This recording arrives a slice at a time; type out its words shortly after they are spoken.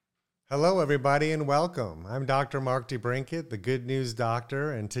Hello, everybody, and welcome. I'm Dr. Mark DeBrinket, the Good News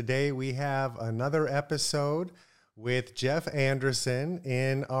Doctor, and today we have another episode with Jeff Anderson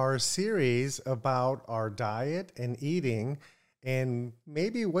in our series about our diet and eating and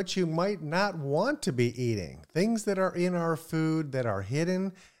maybe what you might not want to be eating, things that are in our food that are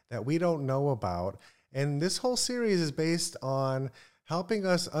hidden that we don't know about. And this whole series is based on helping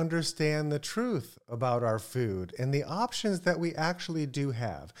us understand the truth about our food and the options that we actually do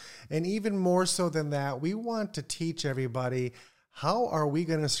have. And even more so than that, we want to teach everybody, how are we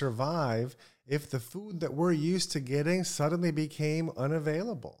going to survive if the food that we're used to getting suddenly became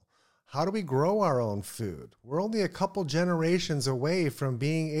unavailable? How do we grow our own food? We're only a couple generations away from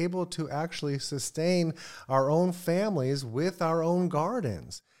being able to actually sustain our own families with our own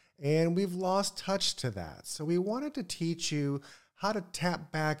gardens. And we've lost touch to that. So we wanted to teach you how to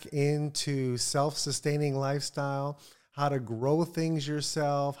tap back into self-sustaining lifestyle, how to grow things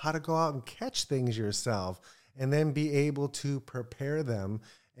yourself, how to go out and catch things yourself, and then be able to prepare them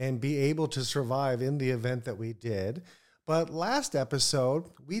and be able to survive in the event that we did. But last episode,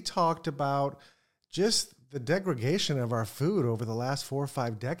 we talked about just the degradation of our food over the last 4 or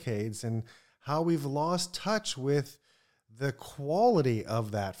 5 decades and how we've lost touch with the quality of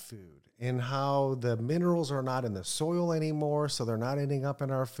that food and how the minerals are not in the soil anymore, so they're not ending up in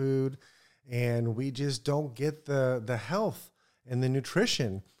our food, and we just don't get the health and the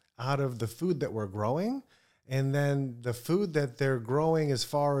nutrition out of the food that we're growing. And then the food that they're growing, as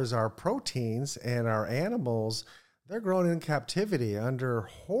far as our proteins and our animals, they're grown in captivity under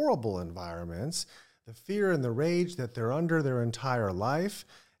horrible environments, the fear and the rage that they're under their entire life,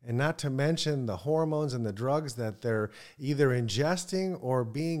 and not to mention the hormones and the drugs that they're either ingesting or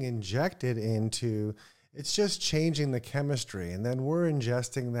being injected into. It's just changing the chemistry. And then we're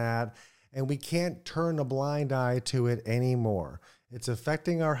ingesting that, and we can't turn a blind eye to it anymore. It's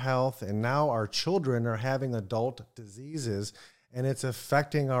affecting our health, and now our children are having adult diseases, and it's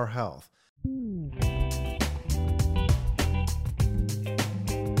affecting our health.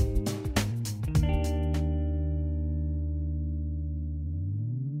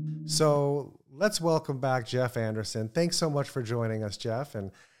 So let's welcome back Jeff Anderson. Thanks so much for joining us, Jeff.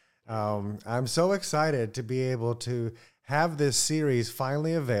 And I'm so excited to be able to have this series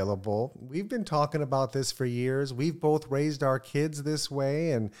finally available. We've been talking about this for years. We've both raised our kids this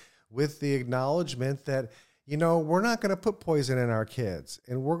way, and with the acknowledgement that, we're not going to put poison in our kids,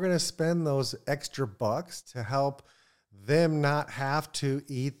 and we're going to spend those extra bucks to help them not have to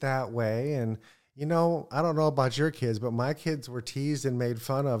eat that way. And I don't know about your kids, but my kids were teased and made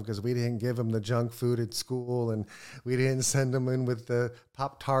fun of because we didn't give them the junk food at school, and we didn't send them in with the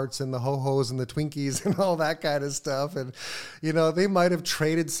Pop-Tarts and the Ho-Hos and the Twinkies and all that kind of stuff. And, they might have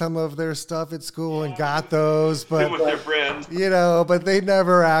traded some of their stuff at school and got those, but, with their friends, but they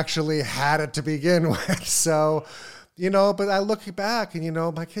never actually had it to begin with. So, but I look back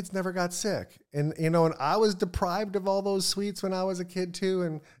and, my kids never got sick. And, and I was deprived of all those sweets when I was a kid too.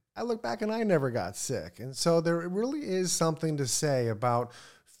 And I look back and I never got sick. And so there really is something to say about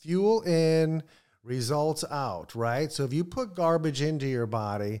fuel in, results out, right? So if you put garbage into your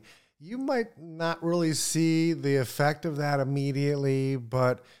body, you might not really see the effect of that immediately,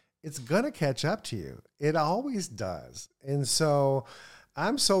 but it's going to catch up to you. It always does. And so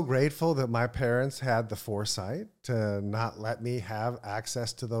I'm so grateful that my parents had the foresight to not let me have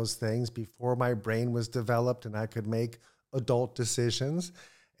access to those things before my brain was developed and I could make adult decisions.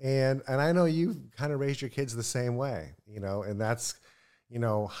 And I know you kind of raised your kids the same way, and that's,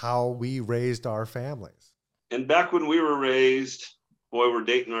 how we raised our families. and back when we were raised, boy, we're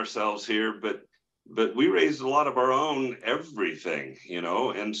dating ourselves here, but we raised a lot of our own everything,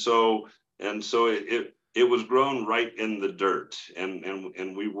 and so it was grown right in the dirt,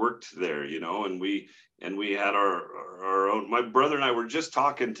 and we worked there, and we had our own. My brother and I were just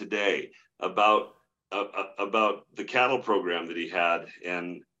talking today about the cattle program that he had,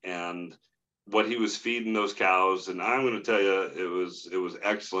 and what he was feeding those cows. And I'm going to tell you, it was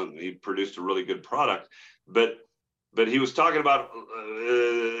excellent. He produced a really good product, but he was talking about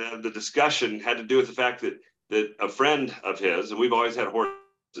the discussion had to do with the fact that a friend of his, and we've always had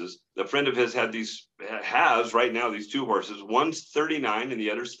horses, a friend of his has right now these 2 horses. One's 39 and the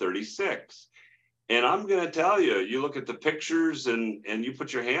other's 36. And I'm going to tell you, you look at the pictures and you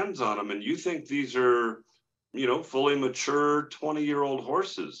put your hands on them and you think these are, fully mature 20-year-old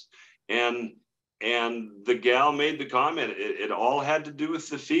horses. And the gal made the comment, it all had to do with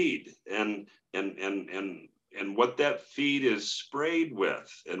the feed and what that feed is sprayed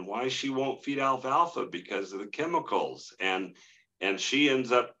with, and why she won't feed alfalfa because of the chemicals. And she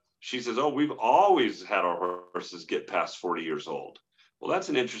says, oh, we've always had our horses get past 40 years old. Well, that's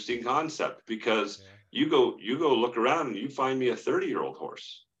an interesting concept, because you go look around and you find me a 30-year-old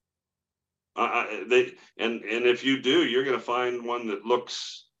horse. And if you do, you're going to find one that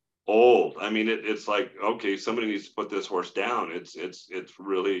looks old. I mean, it's like, okay, somebody needs to put this horse down. It's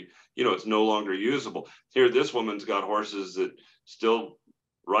really, it's no longer usable. Here, this woman's got horses that still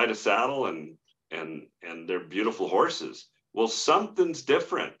ride a saddle, and they're beautiful horses. Well, something's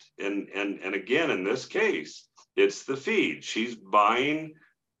different. And again, in this case, it's the feed. She's buying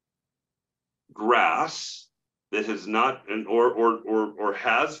grass that has not, or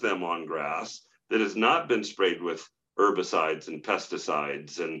has them on grass that has not been sprayed with herbicides and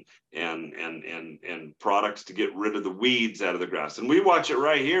pesticides and products to get rid of the weeds out of the grass. And we watch it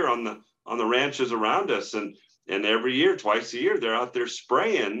right here on the ranches around us, and every year, twice a year, they're out there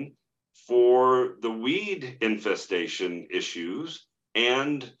spraying for the weed infestation issues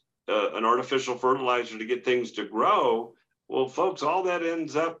and an artificial fertilizer to get things to grow. Well, folks, all that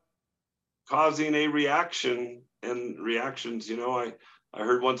ends up causing a reaction, and reactions, I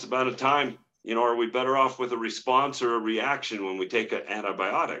heard once about a time, are we better off with a response or a reaction when we take an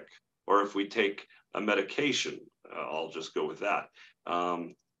antibiotic, or if we take a medication? I'll just go with that.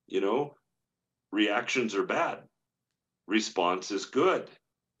 Reactions are bad. Response is good.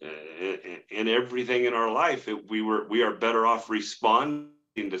 In everything in our life, we are better off responding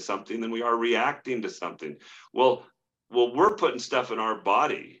to something than we are reacting to something. Well, we're putting stuff in our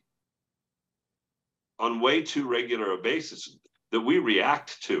body on way too regular a basis that we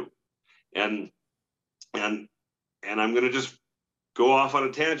react to. And I'm going to just go off on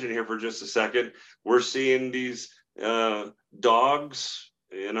a tangent here for just a second. We're seeing these dogs,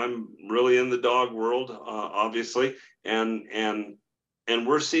 and I'm really in the dog world, obviously, and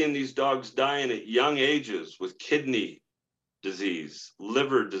we're seeing these dogs dying at young ages with kidney disease,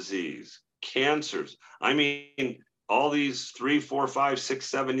 liver disease, cancers. I mean, all these 3, 4, 5,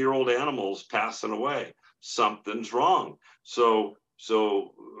 6, 7-year-old animals passing away. Something's wrong. So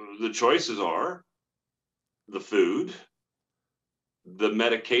the choices are the food, the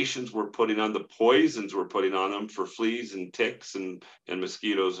medications we're putting on, the poisons we're putting on them for fleas and ticks and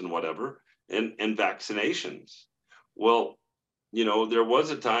mosquitoes and whatever, and vaccinations. Well, there was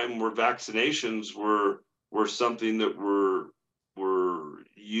a time where vaccinations were something that were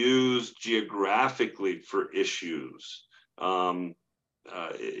used geographically for issues.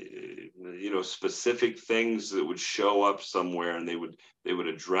 Specific things that would show up somewhere, and they would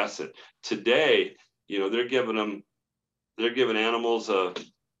address it. Today, they're giving animals a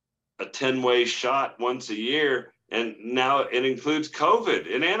 10-way shot once a year, and now it includes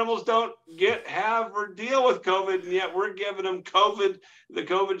COVID. And animals don't have or deal with COVID, and yet we're giving them COVID. The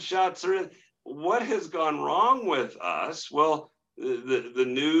COVID shots are in. What has gone wrong with us? Well, the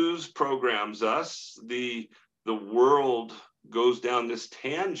news programs us. The world goes down this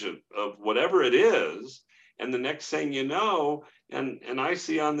tangent of whatever it is, and the next thing you know, and I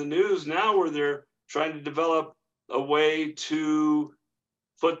see on the news now where they're trying to develop a way to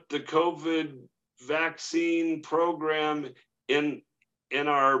put the COVID vaccine program in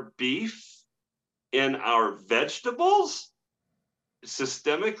our beef, in our vegetables,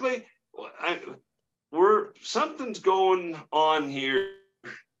 systemically. Something's going on here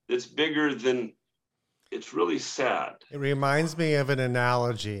that's bigger than. It's really sad. It reminds me of an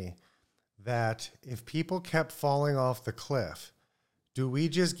analogy that if people kept falling off the cliff, do we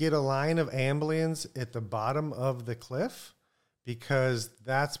just get a line of ambulance at the bottom of the cliff because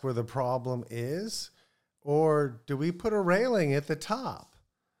that's where the problem is? Or do we put a railing at the top?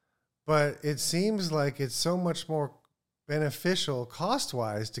 But it seems like it's so much more beneficial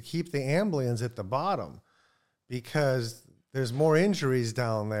cost-wise to keep the ambulance at the bottom, because there's more injuries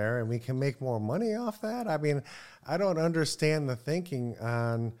down there and we can make more money off that. I mean, I don't understand the thinking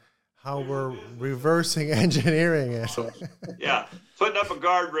on how we're reversing engineering it. Yeah, putting up a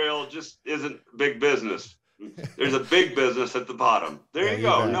guardrail just isn't big business. There's a big business at the bottom. There you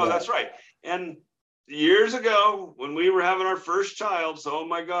go. No, that's right. And years ago, when we were having our first child, so oh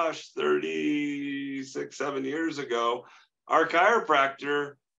my gosh, 36, 7 years ago, our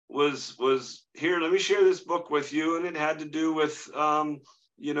chiropractor was here. Let me share this book with you, and it had to do with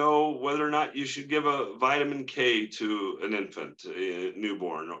whether or not you should give a vitamin K to an infant, a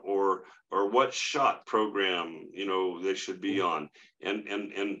newborn, or what shot program they should be on,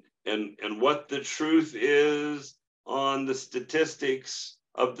 and what the truth is on the statistics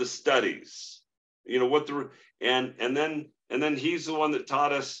of the studies. And then he's the one that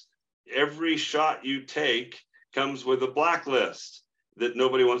taught us every shot you take comes with a blacklist that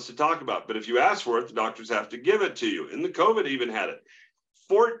nobody wants to talk about. But if you ask for it, the doctors have to give it to you. And the COVID even had it.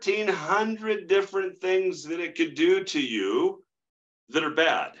 1,400 different things that it could do to you that are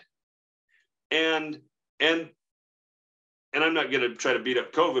bad. And I'm not going to try to beat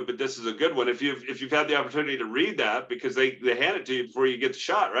up COVID, but this is a good one. If you've had the opportunity to read that, because they hand it to you before you get the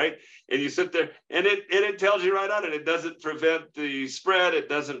shot, right? And you sit there, and it tells you right on it. It doesn't prevent the spread. It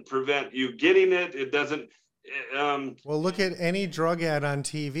doesn't prevent you getting it. It doesn't. Well, look at any drug ad on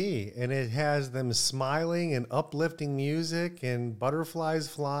TV, and it has them smiling and uplifting music and butterflies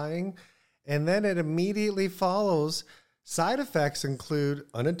flying, and then it immediately follows. Side effects include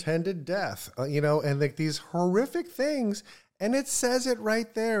unattended death, and like these horrific things. And it says it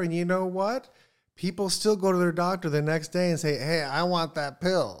right there. And you know what? People still go to their doctor the next day and say, hey, I want that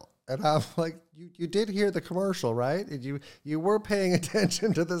pill. And I'm like, you did hear the commercial, right? You were paying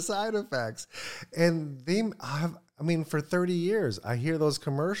attention to the side effects. And for 30 years, I hear those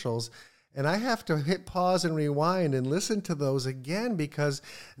commercials and I have to hit pause and rewind and listen to those again because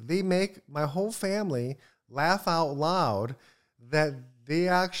they make my whole family laugh out loud that they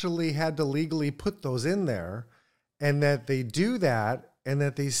actually had to legally put those in there and that they do that and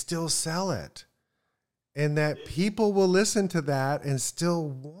that they still sell it and that people will listen to that and still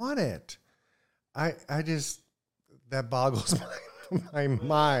want it. I just, that boggles my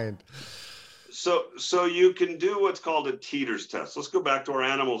mind. So you can do what's called a Teeter's test. Let's go back to our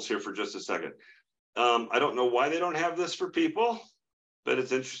animals here for just a second. I don't know why they don't have this for people, but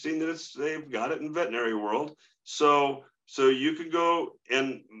it's interesting that they've got it in veterinary world. So you could go,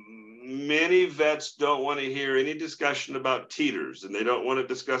 and many vets don't want to hear any discussion about teeters, and they don't want it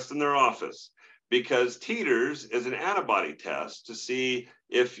discussed in their office because teeters is an antibody test to see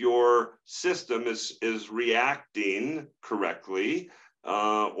if your system is reacting correctly,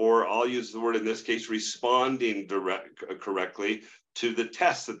 or I'll use the word in this case, responding correctly to the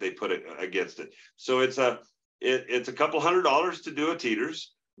test that they put against it. So it's a couple $100 to do a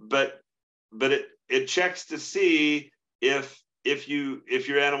teeters, but it checks to see if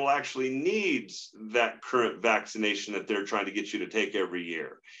your animal actually needs that current vaccination that they're trying to get you to take every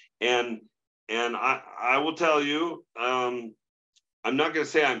year. And I will tell you, I'm not going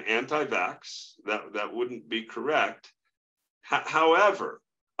to say I'm anti-vax. That wouldn't be correct. However,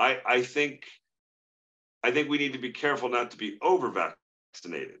 I think we need to be careful not to be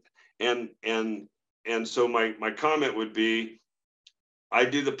over-vaccinated. And so my comment would be, I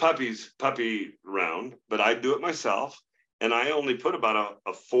do the puppy round, but I do it myself. And I only put about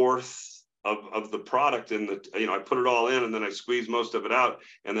a fourth of the product in I put it all in and then I squeeze most of it out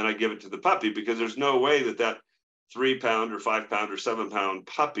and then I give it to the puppy because there's no way that 3 pound or 5 pound or 7 pound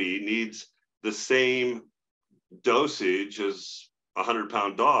puppy needs the same dosage as a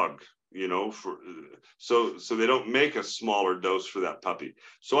 100-pound dog. So they don't make a smaller dose for that puppy.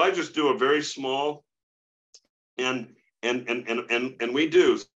 So I just do a very small, and we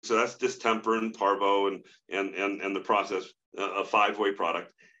do. So that's distemper and parvo and the process, a 5-way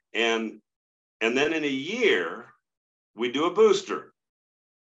product. And then in a year, we do a booster.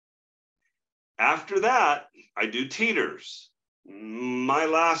 After that, I do teeters. My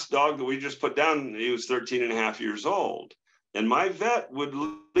last dog that we just put down, he was 13 and a half years old. And my vet would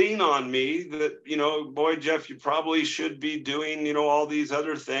lean on me that, boy, Jeff, you probably should be doing, all these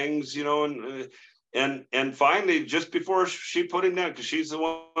other things, and finally, just before she put him down, because she's the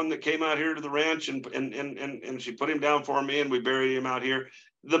one that came out here to the ranch and she put him down for me and we buried him out here.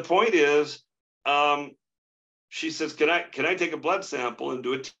 The point is, she says, can I take a blood sample and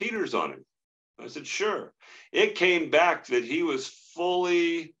do a teeters on him? I said, sure. It came back that he was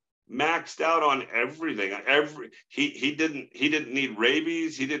fully maxed out on everything. He didn't need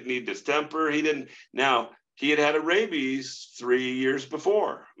rabies. He didn't need distemper. Now he had a rabies 3 years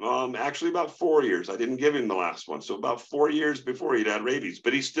before. Actually about 4 years. I didn't give him the last one. So about 4 years before he'd had rabies,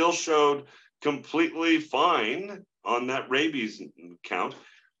 but he still showed completely fine on that rabies count.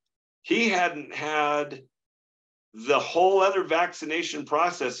 He hadn't had the whole other vaccination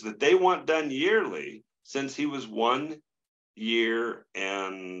process that they want done yearly since he was 1 year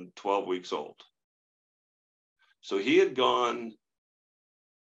and 12 weeks old. So he had gone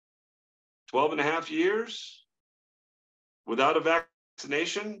 12 and a half years without a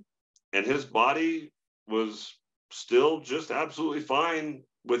vaccination, and his body was still just absolutely fine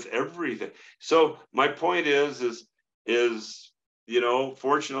with everything. So my point is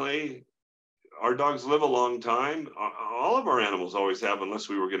fortunately, our dogs live a long time. All of our animals always have, unless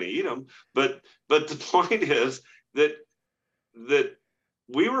we were going to eat them. But the point is that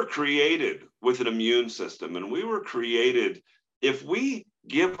we were created with an immune system, and we were created, if we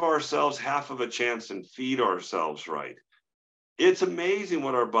give ourselves half of a chance and feed ourselves right, it's amazing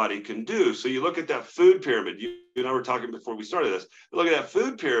what our body can do. So you look at that food pyramid. You and I were talking before we started this. Look at that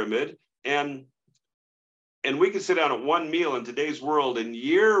food pyramid, and and we could sit down at one meal in today's world, and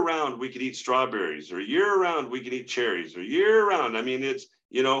year round we could eat strawberries, or year round we could eat cherries, or year round. I mean, it's,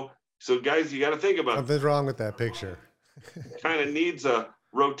 so guys, you got to think about, Something's wrong with that picture. kind of needs a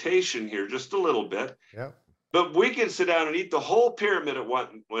rotation here just a little bit. Yep. But we can sit down and eat the whole pyramid at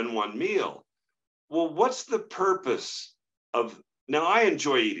one meal. Well, what's the purpose of, now I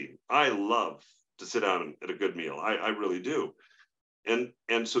enjoy eating. I love to sit down at a good meal. I really do. And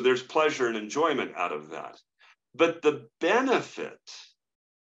so there's pleasure and enjoyment out of that. But the benefit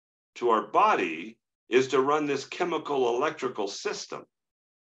to our body is to run this chemical electrical system.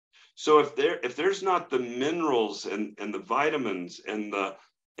 So if there's not the minerals and the vitamins and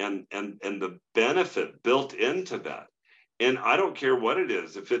the benefit built into that, and I don't care what it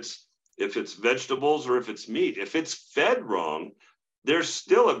is, if it's vegetables or if it's meat, if it's fed wrong, there's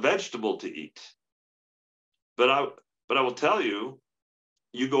still a vegetable to eat. But I will tell you,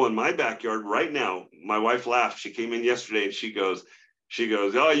 you go in my backyard right now. My wife laughed. She came in yesterday and she goes,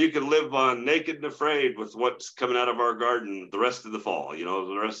 oh, you can live on naked and afraid with what's coming out of our garden the rest of the fall,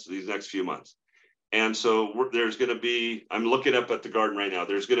 the rest of these next few months. And so there's going to be, I'm looking up at the garden right now.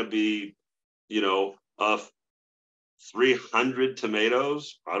 There's going to be, 300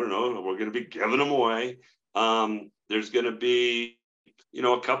 tomatoes. I don't know. We're going to be giving them away. There's going to be,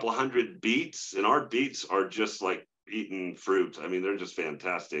 a couple of hundred beets, and our beets are just like eating fruit. I mean, they're just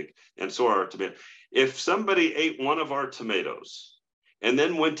fantastic. And so are our tomatoes. If somebody ate one of our tomatoes and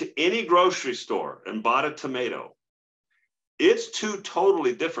then went to any grocery store and bought a tomato, it's two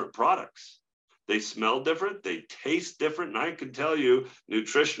totally different products. They smell different, they taste different, and I can tell you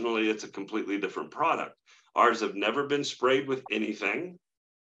nutritionally it's a completely different product. Ours have never been sprayed with anything.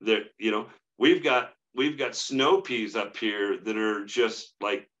 We've got snow peas up here that are just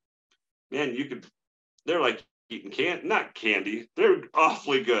like, man, they're like eating not candy. They're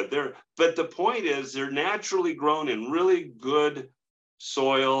awfully good. But the point is, they're naturally grown in really good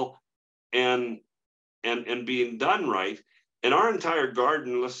soil and being done right. And our entire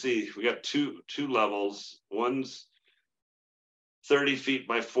garden, let's see, we got two levels. One's 30 feet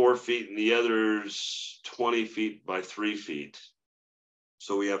by 4 feet, and the other's 20 feet by 3 feet.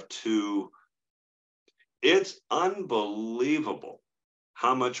 So we have two. It's unbelievable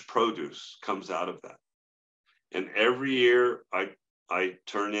how much produce comes out of that. And every year I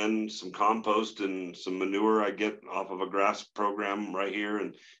turn in some compost and some manure I get off of a grass program right here,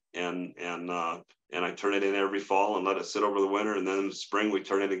 and I turn it in every fall and let it sit over the winter, and then in the spring we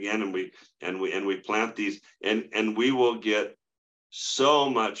turn it again, and we plant these, and we will get so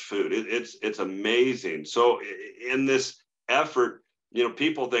much food. It's amazing. So in this effort,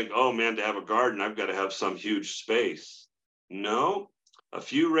 people think, oh man, to have a garden, I've got to have some huge space. No, a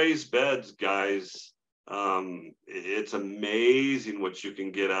few raised beds, guys. It's amazing what you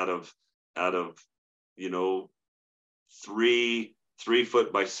can get out of 3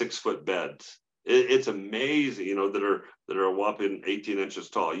 foot by 6 foot beds. It's amazing, that are a whopping 18 inches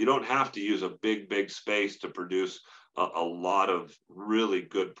tall. You don't have to use a big space to produce a lot of really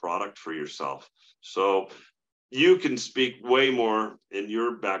good product for yourself. So you can speak way more in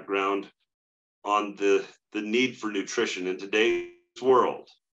your background on the need for nutrition in today's world.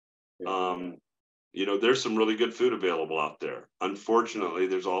 There's some really good food available out there. Unfortunately,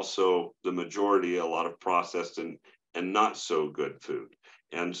 there's also the majority, a lot of processed and not so good food.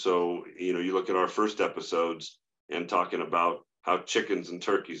 And so, you look at our first episodes and talking about how chickens and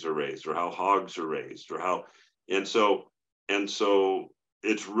turkeys are raised, or how hogs are raised, and so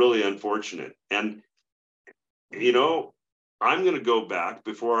it's really unfortunate. And, I'm going to go back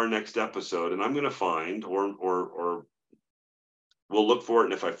before our next episode, and I'm going to find, or we'll look for it.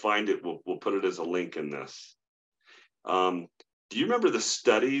 And if I find it, we'll put it as a link in this. Do you remember the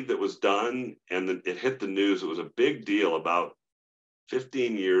study that was done and it hit the news? It was a big deal about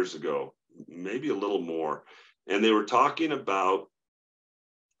 15 years ago, maybe a little more. And they were talking about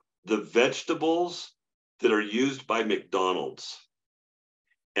the vegetables that are used by McDonald's,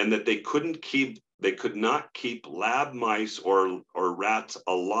 and that they could not keep lab mice or rats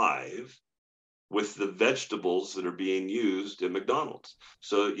alive with the vegetables that are being used in McDonald's.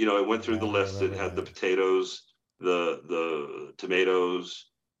 So, it went through the list. It had the potatoes, the tomatoes,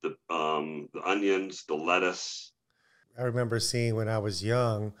 the onions, the lettuce. I remember seeing when I was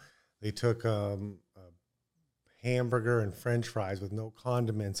young, they took a hamburger and French fries with no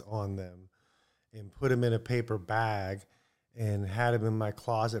condiments on them and put them in a paper bag and had them in my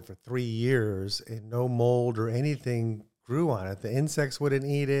closet for 3 years, and no mold or anything grew on it. The insects wouldn't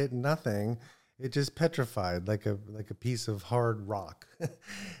eat it, nothing. It just petrified like a piece of hard rock.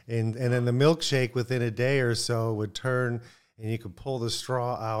 and then the milkshake within a day or so would turn and you could pull the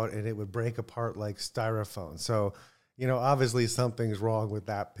straw out and it would break apart like styrofoam. So, obviously something's wrong with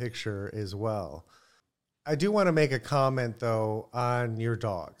that picture as well. I do want to make a comment though on your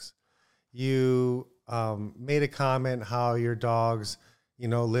dogs. You made a comment how your dogs,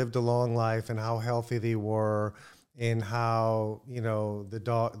 lived a long life and how healthy they were, and how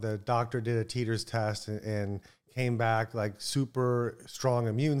the doctor did a Teeter's test and came back like super strong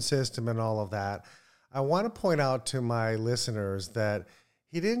immune system and all of that. I want to point out to my listeners that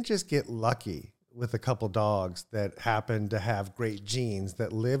he didn't just get lucky with a couple dogs that happened to have great genes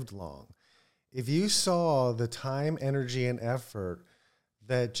that lived long. If you saw the time, energy, and effort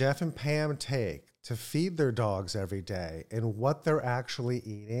that Jeff and Pam take to feed their dogs every day and what they're actually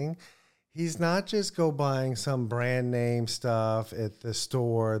eating, he's not just go buying some brand name stuff at the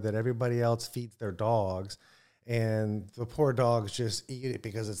store that everybody else feeds their dogs, and the poor dogs just eat it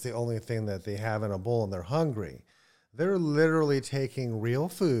because it's the only thing that they have in a bowl and they're hungry. They're literally taking real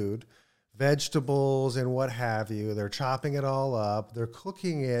food, vegetables and what have you. They're chopping it all up. They're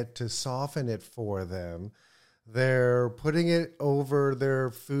cooking it to soften it for them. They're putting it over their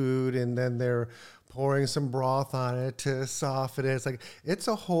food, and then they're pouring some broth on it to soften it. It's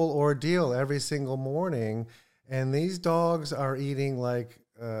a whole ordeal every single morning. And these dogs are eating like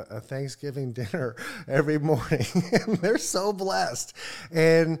a Thanksgiving dinner every morning. And they're so blessed.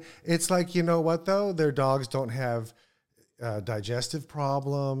 And it's like, you know what, though? Their dogs don't have digestive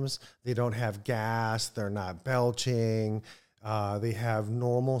problems. They don't have gas. They're not belching. They have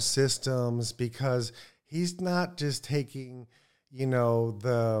normal systems because he's not just taking,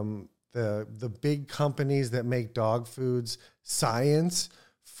 the big companies that make dog foods science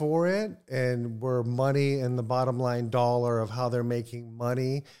for it, and where money and the bottom line dollar of how they're making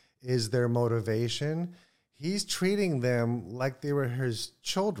money is their motivation. He's treating them like they were his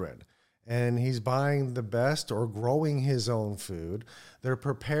children, and he's buying the best or growing his own food. They're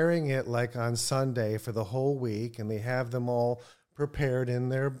preparing it like on Sunday for the whole week, and they have them all prepared in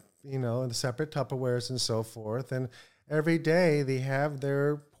their, in the separate Tupperwares and so forth. And every day they have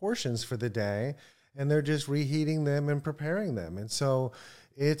their portions for the day, and they're just reheating them and preparing them. And so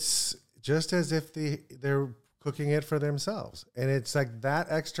it's just as if they're cooking it for themselves. And it's like that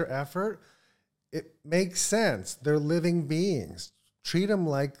extra effort, it makes sense. They're living beings. Treat them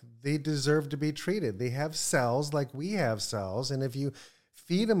like they deserve to be treated. They have cells like we have cells. And if you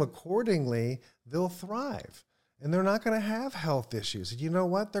feed them accordingly, they'll thrive. And they're not going to have health issues. You know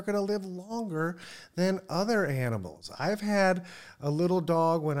what? They're going to live longer than other animals. I've had a little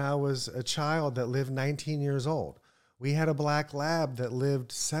dog when I was a child that lived 19 years old. We had a black lab that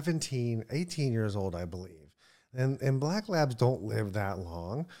lived 17, 18 years old, I believe. And black labs don't live that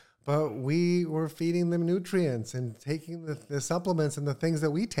long, but we were feeding them nutrients and taking the supplements and the things that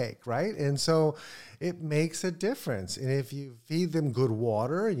we take, right? And so it makes a difference. And if you feed them good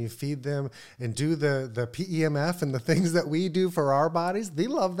water and you feed them and do the PEMF and the things that we do for our bodies, they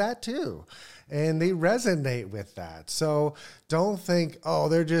love that too. And they resonate with that. So don't think, oh,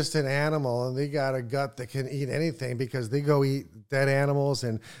 they're just an animal and they got a gut that can eat anything, because they go eat dead animals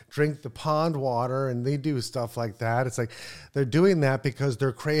and drink the pond water and they do stuff like that. It's like they're doing that because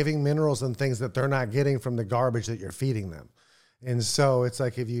they're craving minerals and things that they're not getting from the garbage that you're feeding them. And so it's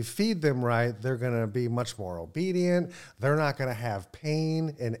like if you feed them right, they're going to be much more obedient. They're not going to have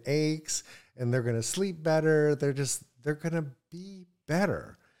pain and aches, and they're going to sleep better. They're going to be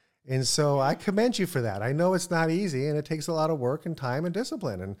better. And so I commend you for that. I know it's not easy, and it takes a lot of work and time and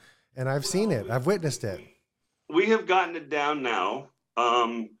discipline. And I've seen it. I've witnessed it. We have gotten it down now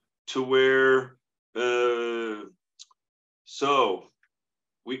to where, so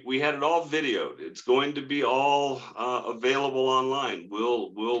we had it all videoed. It's going to be all available online.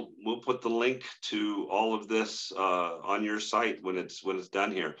 We'll put the link to all of this on your site when it's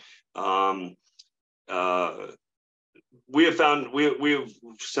done here. We have found we have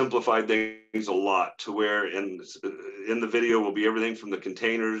simplified things a lot to where in the video will be everything from the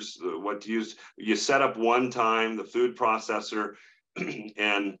containers, what to use. You set up one time the food processor,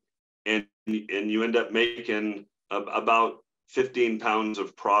 and you end up making about 15 pounds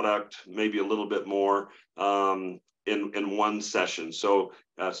of product, maybe a little bit more, in one session. So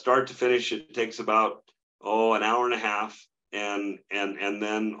start to finish, it takes about an hour and a half. And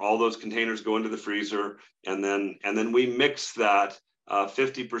then all those containers go into the freezer, and then we mix that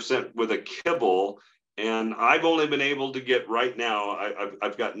 50% with a kibble. And I've only been able to get right now,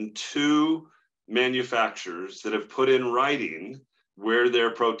 I've gotten 2 manufacturers that have put in writing where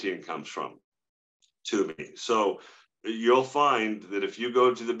their protein comes from to me. So you'll find that if you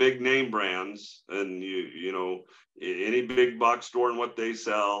go to the big name brands and you know, any big box store and what they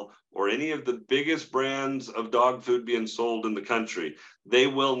sell, or any of the biggest brands of dog food being sold in the country, they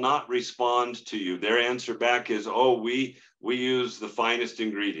will not respond to you. Their answer back is, oh, we use the finest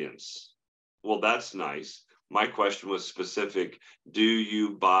ingredients. Well, that's nice. My question was specific. Do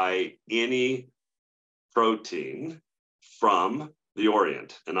you buy any protein from the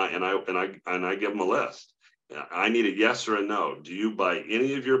Orient? And I give them a list. I need a yes or a no. Do you buy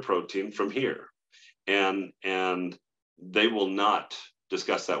any of your protein from here? And they will not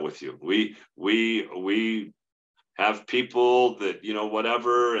discuss that with you. We have people that, you know,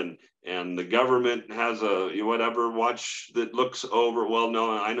 whatever, and the government has a whatever watch that looks over. Well, no,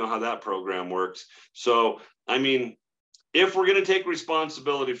 I know how that program works. So I mean, if we're going to take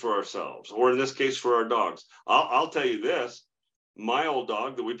responsibility for ourselves, or in this case for our dogs, I'll tell you this. My old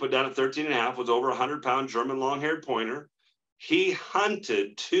dog that we put down at 13 and a half was over 100-pound German long-haired pointer. He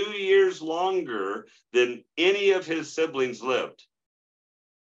hunted 2 years longer than any of his siblings lived,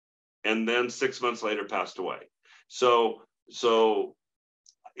 and then 6 months later passed away. So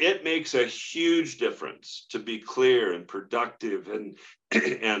it makes a huge difference to be clear and productive, and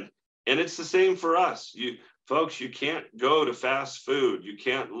it's the same for us. You folks, you can't go to fast food. You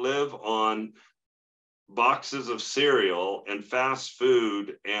can't live on boxes of cereal and fast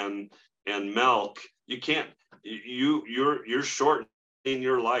food and milk. You can't. You're shortening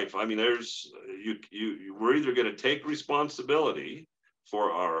your life. I mean, we're either going to take responsibility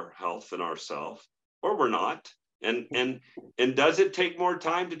for our health and ourself, or we're not. And does it take more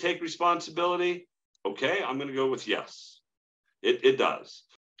time to take responsibility? Okay, I'm going to go with yes. It does.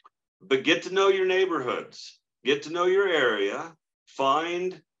 But get to know your neighborhoods, get to know your area,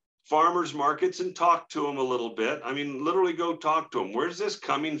 find farmers markets and talk to them a little bit. I mean, literally go talk to them. Where's this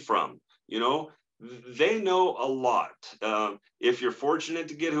coming from? You know, they know a lot. If you're fortunate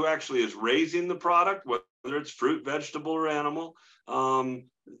to get who actually is raising the product, whether it's fruit, vegetable, or animal,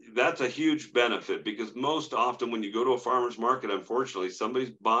 that's a huge benefit, because most often when you go to a farmer's market, unfortunately,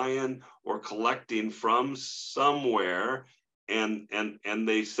 somebody's buying or collecting from somewhere, and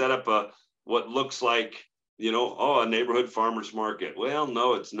they set up what looks like, you know, oh, a neighborhood farmer's market. Well,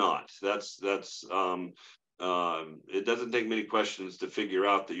 no, it's not. It doesn't take many questions to figure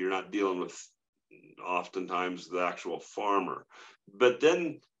out that you're not dealing with oftentimes the actual farmer. But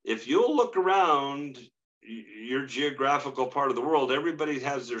then if you'll look around your geographical part of the world, everybody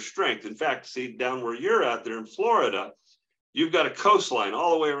has their strength. In fact, see, down where you're at there in Florida, you've got a coastline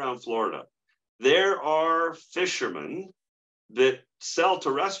all the way around Florida. There are fishermen that sell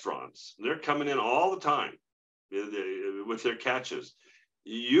to restaurants. They're coming in all the time with their catches.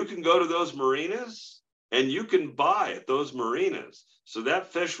 You can go to those marinas and you can buy at those marinas. So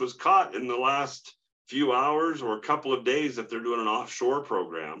that fish was caught in the last few hours or a couple of days if they're doing an offshore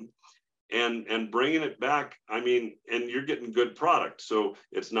program, and bringing it back. I mean, and you're getting good product. So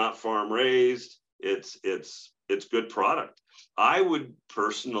it's not farm raised. It's good product. I would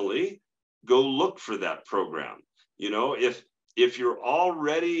personally go look for that program. You know, if you're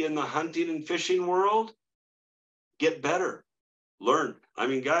already in the hunting and fishing world, get better, learn. I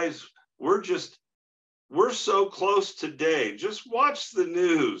mean, guys, we're so close today. Just watch the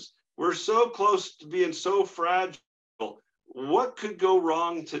news. We're so close to being so fragile. What could go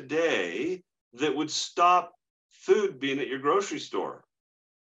wrong today that would stop food being at your grocery store?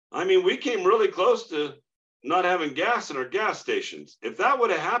 I mean, we came really close to not having gas in our gas stations. If that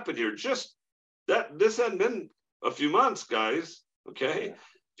would have happened here, this hadn't been a few months, guys. Okay.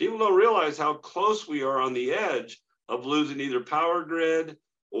 People don't realize how close we are on the edge of losing either power grid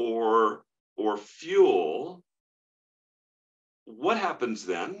or fuel. What happens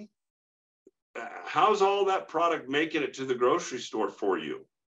then? How's all that product making it to the grocery store for you?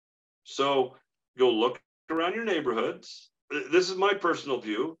 So go look around your neighborhoods. This is my personal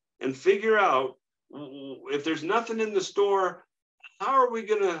view, and figure out, if there's nothing in the store, how are we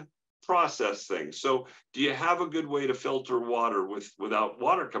going to process things? So do you have a good way to filter water without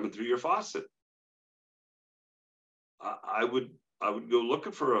water coming through your faucet? I would go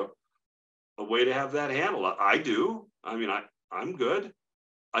looking for a way to have that handled. I do. I mean, I'm good.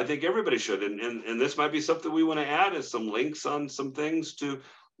 I think everybody should. And this might be something we want to add as some links on some things to,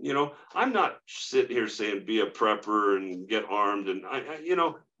 you know, I'm not sitting here saying be a prepper and get armed. And you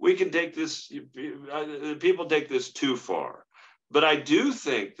know, we can take this, people take this too far. But I do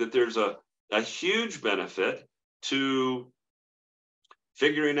think that there's a huge benefit to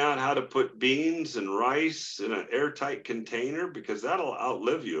figuring out how to put beans and rice in an airtight container, because that'll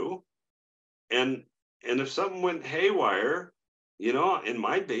outlive you. And if something went haywire, you know, in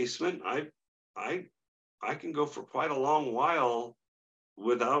my basement, I I can go for quite a long while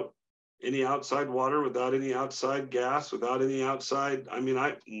without any outside water, without any outside gas, without any outside. I mean,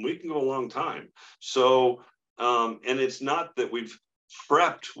 we can go a long time. So, and it's not that we've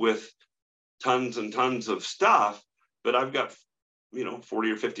prepped with tons and tons of stuff, but I've got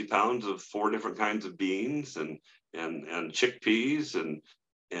 40 or 50 pounds of 4 different kinds of beans and chickpeas and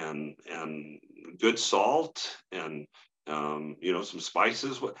good salt and some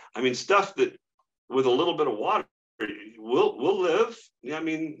spices. I mean, stuff that with a little bit of water we'll live. I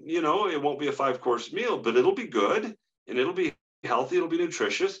mean, it won't be a 5-course meal, but it'll be good and it'll be healthy, it'll be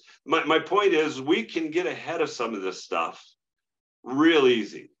nutritious. My point is we can get ahead of some of this stuff real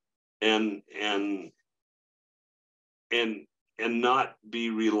easy and not be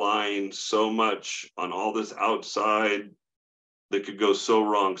relying so much on all this outside that could go so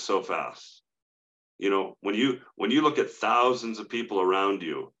wrong so fast. When you look at thousands of people around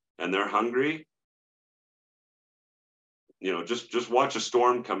you and they're hungry, just watch a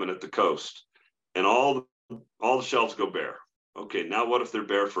storm coming at the coast and all the shelves go bare. Okay, now what if they're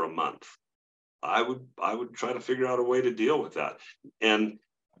bare for a month? I would try to figure out a way to deal with that. And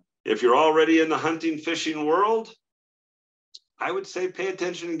if you're already in the hunting, fishing world, I would say pay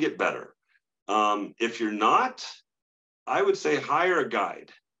attention and get better. If you're not, I would say hire a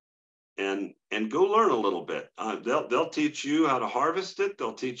guide and go learn a little bit. They'll teach you how to harvest it.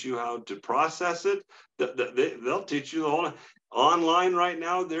 They'll teach you how to process it. They'll teach you the whole online right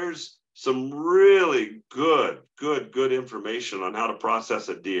now. There's some really good information on how to process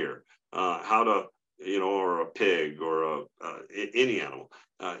a deer, how to, or a pig or any animal.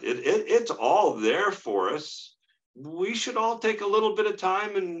 It's all there for us. We should all take a little bit of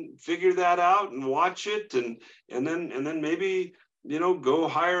time and figure that out and watch it and then maybe go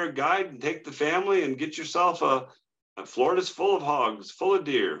hire a guide and take the family and get yourself Florida's full of hogs, full of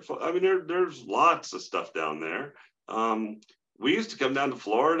deer. I mean, there's lots of stuff down there. We used to come down to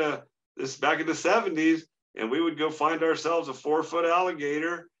Florida back in the 70s, and we would go find ourselves a 4-foot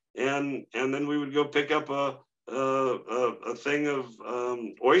alligator, and then we would go pick up a thing of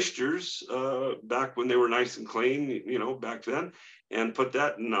oysters back when they were nice and clean, back then, and put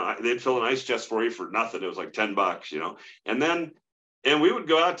that in. They'd fill an ice chest for you for nothing. It was like $10, and we would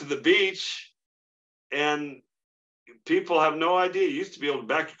go out to the beach, and people have no idea. You used to be able to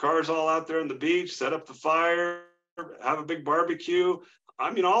back your cars all out there on the beach, set up the fire, have a big barbecue. I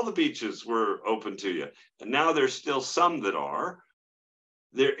mean, all the beaches were open to you, and now there's still some that are.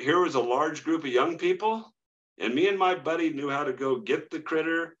 Here was a large group of young people, and me and my buddy knew how to go get the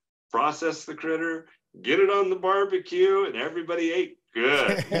critter, process the critter, get it on the barbecue, and everybody ate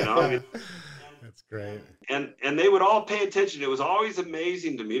good. That's great. And they would all pay attention. It was always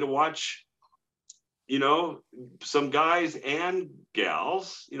amazing to me to watch, some guys and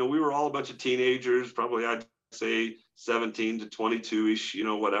gals. We were all a bunch of teenagers, probably I'd say 17 to 22-ish,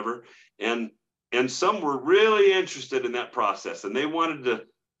 whatever. And some were really interested in that process, and they wanted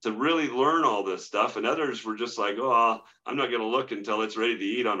to really learn all this stuff. And others were just like, oh, I'm not going to look until it's ready to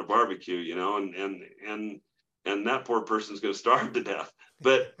eat on a barbecue, and that poor person's going to starve to death.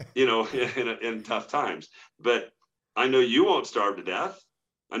 But, in tough times. But I know you won't starve to death.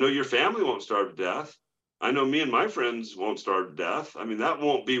 I know your family won't starve to death. I know me and my friends won't starve to death. I mean, that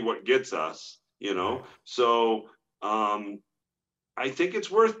won't be what gets us, Right. So, I think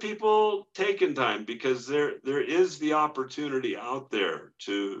it's worth people taking time, because there is the opportunity out there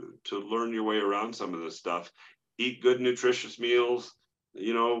to learn your way around some of this stuff. Eat good, nutritious meals.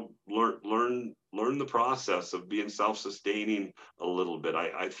 Learn the process of being self-sustaining a little bit.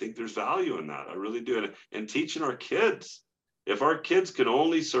 I think there's value in that. I really do. And teaching our kids. If our kids can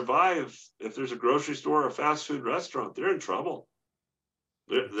only survive if there's a grocery store or a fast food restaurant, they're in trouble.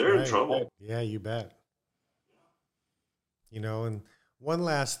 They're in trouble. Yeah, you bet. And one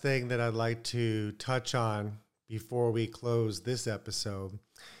last thing that I'd like to touch on before we close this episode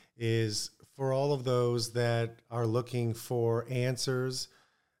is for all of those that are looking for answers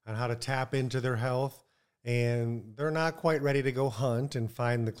on how to tap into their health, and they're not quite ready to go hunt and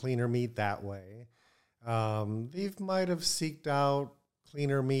find the cleaner meat that way. They might have seeked out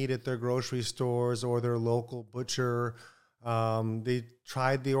cleaner meat at their grocery stores or their local butcher. They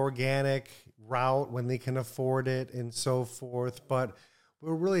tried the organic route when they can afford it and so forth, but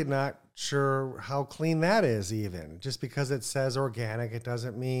we're really not sure how clean that is even. Just because it says organic, it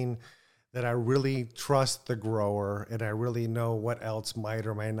doesn't mean that I really trust the grower and I really know what else might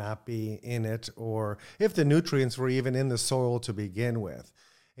or might not be in it, or if the nutrients were even in the soil to begin with.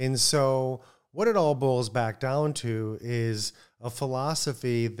 And so what it all boils back down to is a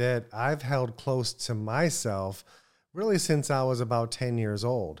philosophy that I've held close to myself really since I was about 10 years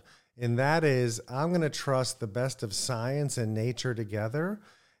old. And that is, I'm going to trust the best of science and nature together.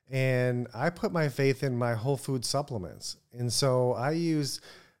 And I put my faith in my whole food supplements. And so I use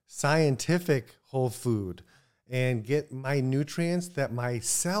scientific whole food and get my nutrients that my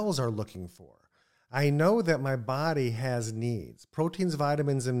cells are looking for. I know that my body has needs, proteins,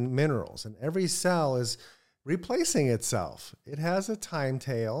 vitamins, and minerals, and every cell is replacing itself. It has a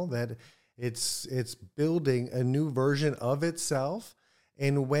timetable that it's building a new version of itself.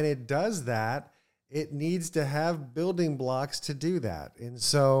 And when it does that, it needs to have building blocks to do that. And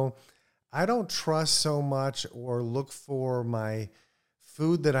so I don't trust so much or look for my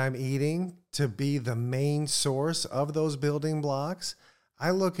food that I'm eating to be the main source of those building blocks.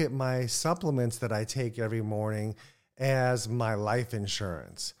 I look at my supplements that I take every morning as my life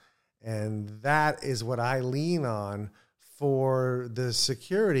insurance. And that is what I lean on for the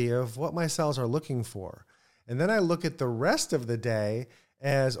security of what my cells are looking for. And then I look at the rest of the day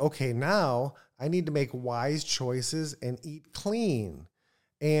as, okay, now I need to make wise choices and eat clean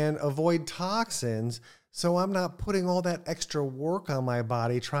and avoid toxins, so I'm not putting all that extra work on my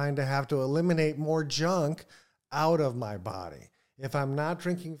body trying to have to eliminate more junk out of my body. If I'm not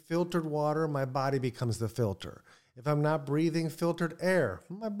drinking filtered water, my body becomes the filter. If I'm not breathing filtered air,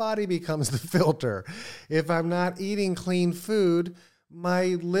 my body becomes the filter. If I'm not eating clean food,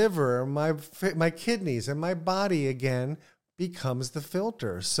 my liver, my kidneys, and my body again becomes the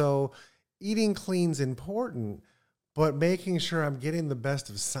filter. So eating clean is important, but making sure I'm getting the best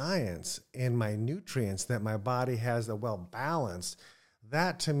of science and my nutrients, that my body has a well balanced,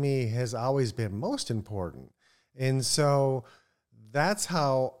 that to me has always been most important. And so that's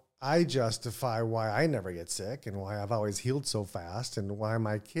how I justify why I never get sick and why I've always healed so fast and why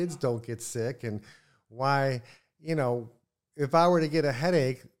my kids don't get sick and why, if I were to get a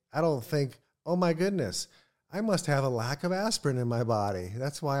headache, I don't think, oh my goodness, I must have a lack of aspirin in my body.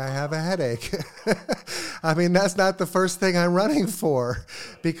 That's why I have a headache. I mean, that's not the first thing I'm running for,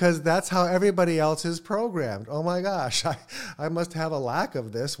 because that's how everybody else is programmed. Oh my gosh, I must have a lack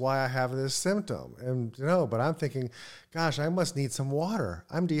of this, why I have this symptom. And but I'm thinking, gosh, I must need some water.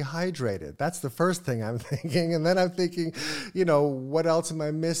 I'm dehydrated. That's the first thing I'm thinking. And then I'm thinking, what else am I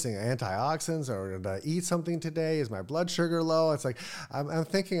missing? Antioxidants, or did I eat something today? Is my blood sugar low? It's like, I'm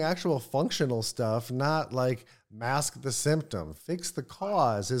thinking actual functional stuff, not like mask the symptom, fix the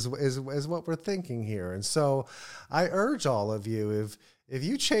cause is what we're thinking here. And so I urge all of you, if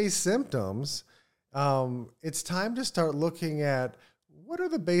you chase symptoms, it's time to start looking at what are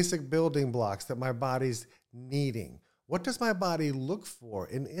the basic building blocks that my body's needing? What does my body look for?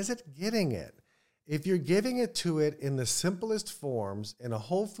 And is it getting it? If you're giving it to it in the simplest forms in a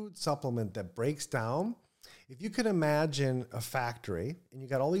whole food supplement that breaks down, if you can imagine a factory and you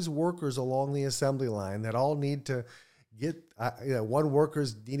got all these workers along the assembly line that all need to get, one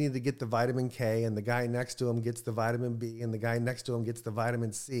worker's needing to get the vitamin K, and the guy next to him gets the vitamin B, and the guy next to him gets the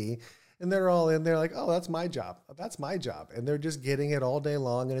vitamin C, and they're all in there like, oh, that's my job. That's my job. And they're just getting it all day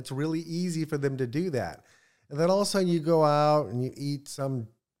long, and it's really easy for them to do that. And then all of a sudden you go out and you eat some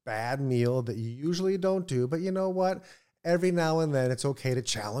bad meal that you usually don't do, but you know what? Every now and then it's okay to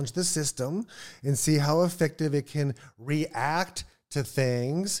challenge the system and see how effective it can react to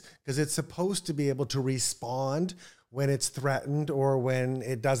things, because it's supposed to be able to respond when it's threatened or when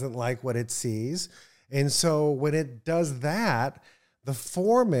it doesn't like what it sees. And so when it does that, the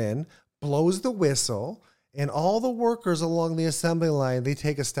foreman blows the whistle, and all the workers along the assembly line, they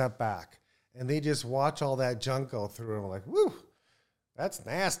take a step back and they just watch all that junk go through, and I'm like, whew, that's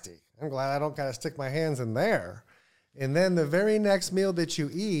nasty. I'm glad I don't got to stick my hands in there. And then the very next meal that you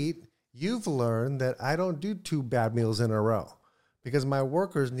eat, you've learned that I don't do 2 bad meals in a row, because my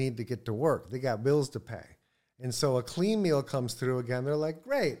workers need to get to work. They got bills to pay. And so a clean meal comes through again. They're like,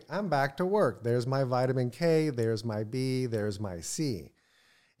 great, I'm back to work. There's my vitamin K, there's my B, there's my C.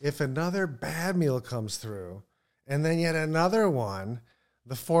 If another bad meal comes through and then yet another one,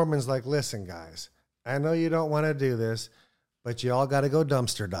 the foreman's like, listen, guys, I know you don't want to do this, but you all got to go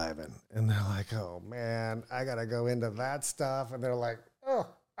dumpster diving. And they're like, oh, man, I got to go into that stuff. And they're like, oh,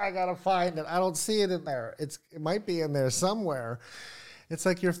 I got to find it. I don't see it in there. It might be in there somewhere. It's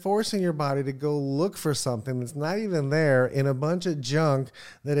like you're forcing your body to go look for something that's not even there in a bunch of junk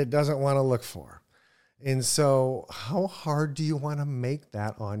that it doesn't want to look for. And so how hard do you want to make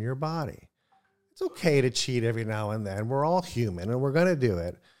that on your body? It's okay to cheat every now and then. We're all human and we're going to do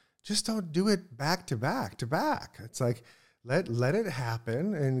it. Just don't do it back to back to back. It's like, let it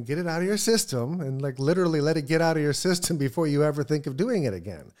happen and get it out of your system, and like literally let it get out of your system before you ever think of doing it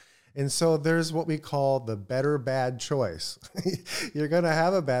again. And so there's what we call the better bad choice. You're going to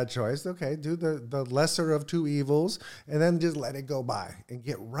have a bad choice. Okay, do the lesser of two evils and then just let it go by and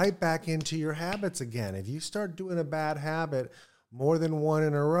get right back into your habits again. If you start doing a bad habit more than one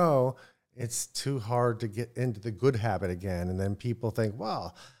in a row, it's too hard to get into the good habit again. And then people think,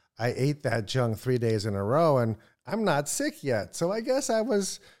 well, I ate that junk 3 days in a row and I'm not sick yet. So I guess I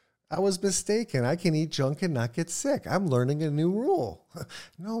was mistaken. I can eat junk and not get sick. I'm learning a new rule.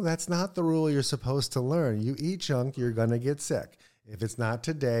 No, that's not the rule you're supposed to learn. You eat junk, you're going to get sick. If it's not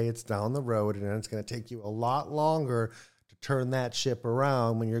today, it's down the road, and it's going to take you a lot longer to turn that ship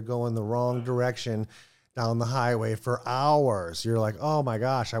around when you're going the wrong direction down the highway for hours. You're like, oh my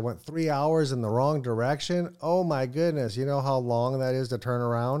gosh, I went 3 hours in the wrong direction. Oh my goodness. You know how long that is to turn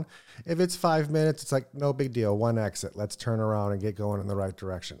around? If it's 5 minutes, it's like, no big deal. One exit. Let's turn around and get going in the right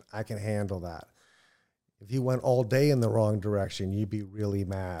direction. I can handle that. If you went all day in the wrong direction, you'd be really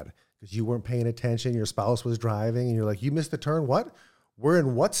mad because you weren't paying attention. Your spouse was driving and you're like, you missed the turn. What? We're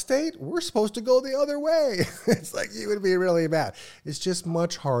in what state? We're supposed to go the other way. It's like, you would be really mad. It's just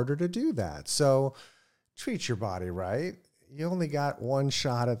much harder to do that. So treat your body right. You only got one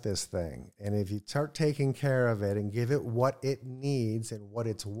shot at this thing. And if you start taking care of it and give it what it needs and what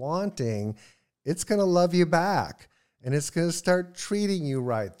it's wanting, it's going to love you back. And it's going to start treating you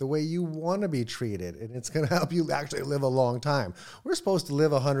right, the way you want to be treated. And it's going to help you actually live a long time. We're supposed to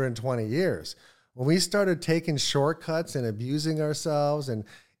live 120 years. When we started taking shortcuts and abusing ourselves and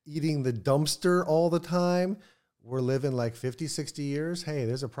eating the dumpster all the time, we're living like 50, 60 years. Hey,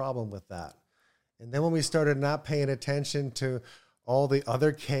 there's a problem with that. And then when we started not paying attention to all the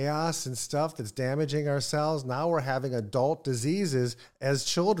other chaos and stuff that's damaging our cells, now we're having adult diseases as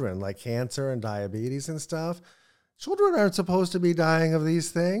children, like cancer and diabetes and stuff. Children aren't supposed to be dying of these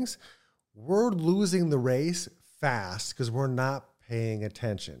things. We're losing the race fast because we're not paying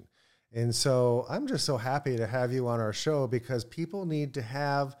attention. And so I'm just so happy to have you on our show because people need to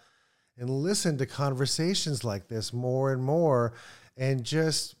have and listen to conversations like this more and more and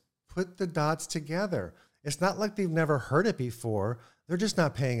just put the dots together. It's not like they've never heard it before. They're just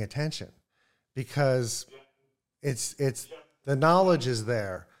not paying attention because it's the knowledge is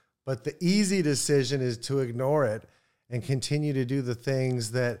there, but the easy decision is to ignore it and continue to do the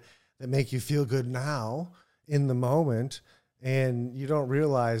things that make you feel good now in the moment. And you don't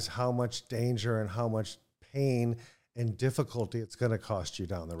realize how much danger and how much pain and difficulty it's going to cost you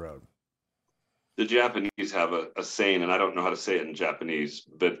down the road. The Japanese have a saying, and I don't know how to say it in Japanese,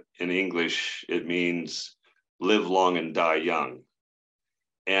 but in English it means live long and die young.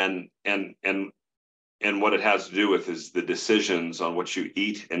 And what it has to do with is the decisions on what you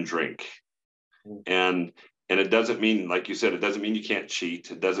eat and drink. And it doesn't mean, like you said, it doesn't mean you can't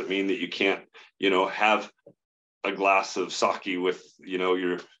cheat. It doesn't mean that you can't, have a glass of sake with,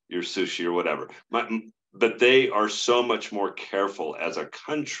 your sushi or whatever. But they are so much more careful as a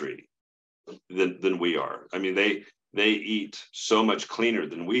country than we are. I mean, they eat so much cleaner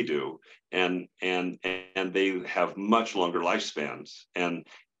than we do, and they have much longer lifespans, and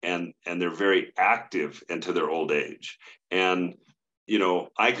they're very active into their old age. And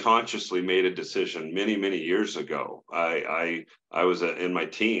I consciously made a decision many years ago. I was in my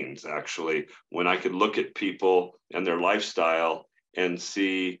teens, actually, when I could look at people and their lifestyle and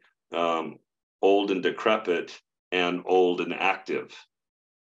see old and decrepit and old and active.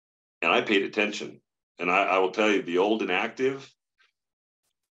 And I paid attention. And I will tell you, the old and active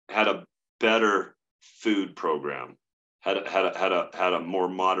had a better food program, had a more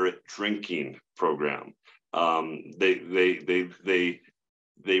moderate drinking program. They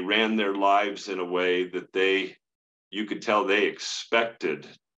ran their lives in a way that you could tell they expected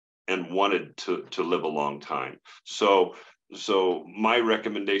and wanted to live a long time. So my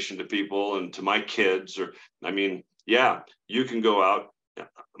recommendation to people and to my kids, you can go out.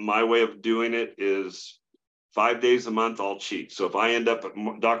 My way of doing it is 5 days a month, I'll cheat. So if I end up at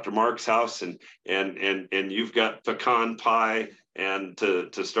Dr. Mark's house and you've got pecan pie and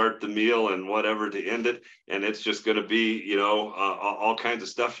to start the meal and whatever to end it, and it's just going to be, all kinds of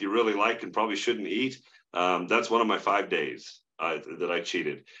stuff you really like and probably shouldn't eat. That's one of my 5 days that I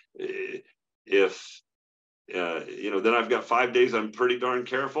cheated. If, then I've got 5 days I'm pretty darn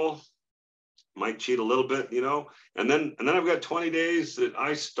careful. Might cheat a little bit, and then I've got 20 days that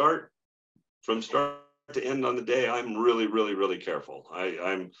I start from start to end on the day. I'm really careful.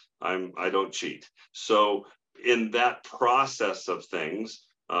 I don't cheat. So in that process of things,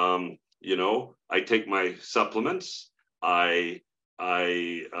 I take my supplements. You've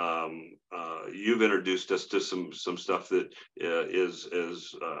introduced us to some stuff that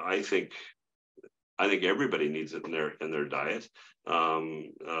is I think I think everybody needs it in their diet.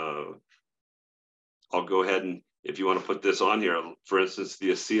 I'll go ahead and, if you want to put this on here, for instance, the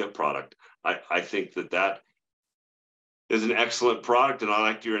ASEA product, I think that is an excellent product. And I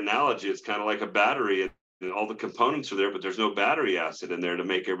like your analogy. It's kind of like a battery, and all the components are there, but there's no battery acid in there to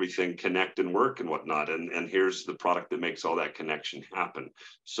make everything connect and work and whatnot. And here's the product that makes all that connection happen.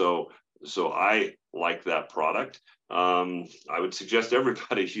 So I like that product. I would suggest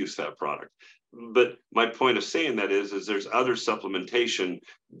everybody use that product. But my point of saying that is there's other supplementation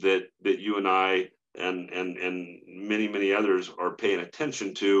that you and I and many others are paying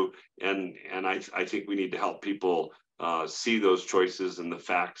attention to, and I think we need to help people see those choices and the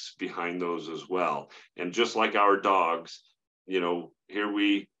facts behind those as well. And just like our dogs, here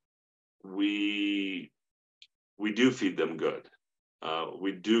we do feed them good.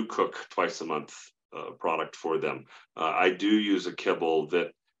 We do cook twice a month product for them. I do use a kibble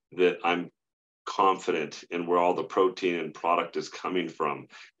that I'm confident in where all the protein and product is coming from.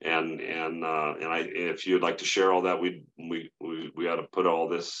 And if you'd like to share all that, we ought to put all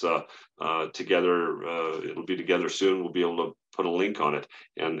this together. It'll be together soon. We'll be able to put a link on it,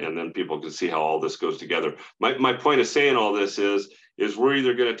 and then people can see how all this goes together. My point of saying all this is we're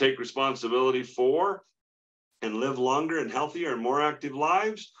either going to take responsibility for and live longer and healthier and more active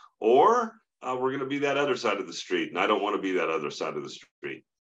lives, or we're going to be that other side of the street. And I don't want to be that other side of the street.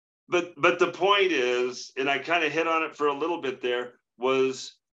 But the point is, and I kind of hit on it for a little bit there,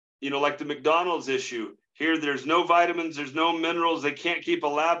 was, like the McDonald's issue. Here, there's no vitamins, there's no minerals. They can't keep a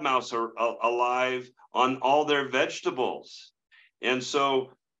lab mouse alive on all their vegetables. And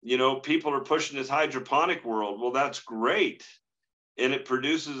so, people are pushing this hydroponic world. Well, that's great. And it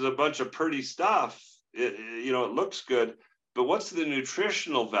produces a bunch of pretty stuff. It looks good. But what's the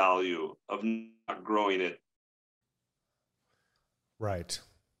nutritional value of not growing it? Right.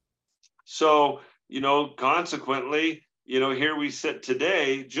 So, consequently, here we sit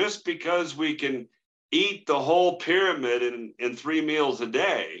today, just because we can eat the whole pyramid in 3 meals a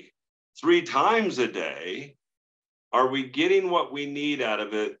day, 3 times a day, are we getting what we need out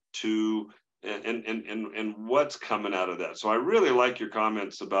of it and what's coming out of that? So I really like your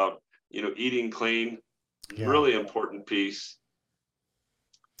comments about, eating clean, really important piece.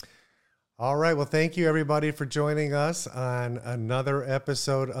 All right. Well, thank you, everybody, for joining us on another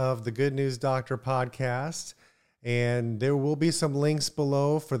episode of the Good News Doctor podcast. And there will be some links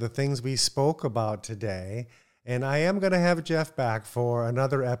below for the things we spoke about today. And I am going to have Jeff back for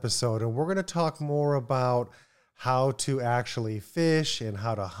another episode. And we're going to talk more about how to actually fish and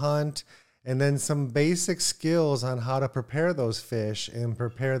how to hunt, and then some basic skills on how to prepare those fish and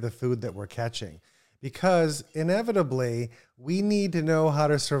prepare the food that we're catching. Because inevitably, we need to know how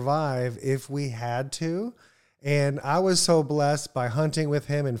to survive if we had to. And I was so blessed by hunting with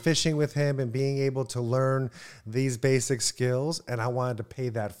him and fishing with him and being able to learn these basic skills. And I wanted to pay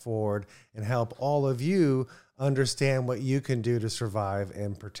that forward and help all of you understand what you can do to survive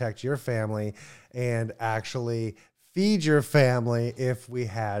and protect your family and actually feed your family if we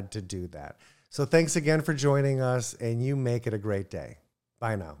had to do that. So thanks again for joining us, and you make it a great day.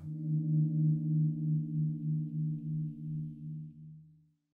 Bye now.